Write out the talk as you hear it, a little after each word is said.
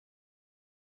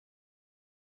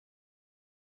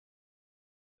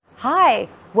Hi,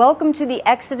 welcome to the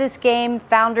Exodus Game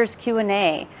Founders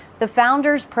Q&A. The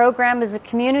Founders Program is a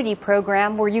community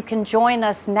program where you can join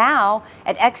us now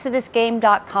at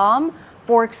EXODUSGAME.com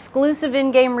for exclusive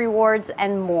in-game rewards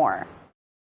and more.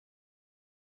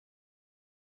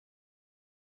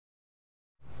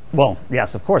 Well,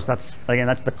 yes, of course. That's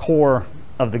the core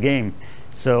of the game.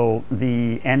 So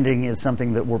the ending is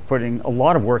something that we're putting a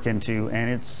lot of work into,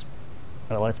 and it's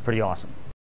pretty awesome.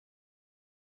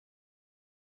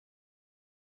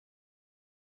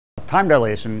 Time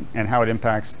dilation and how it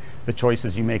impacts the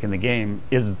choices you make in the game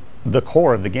is the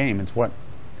core of the game. It's what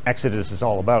Exodus is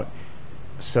all about.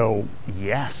 So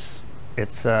yes,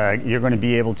 it's you're going to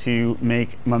be able to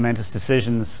make momentous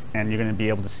decisions, and you're going to be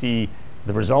able to see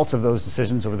the results of those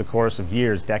decisions over the course of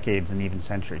years, decades, and even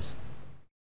centuries.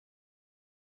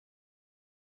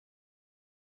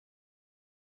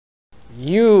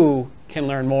 You can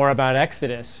learn more about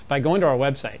Exodus by going to our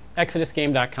website,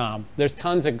 exodusgame.com. There's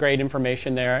tons of great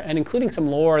information there, and including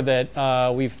some lore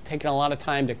that we've taken a lot of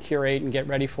time to curate and get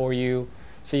ready for you,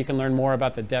 so you can learn more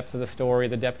about the depth of the story,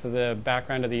 the depth of the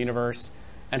background of the universe,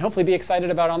 and hopefully be excited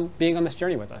about being on this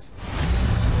journey with us.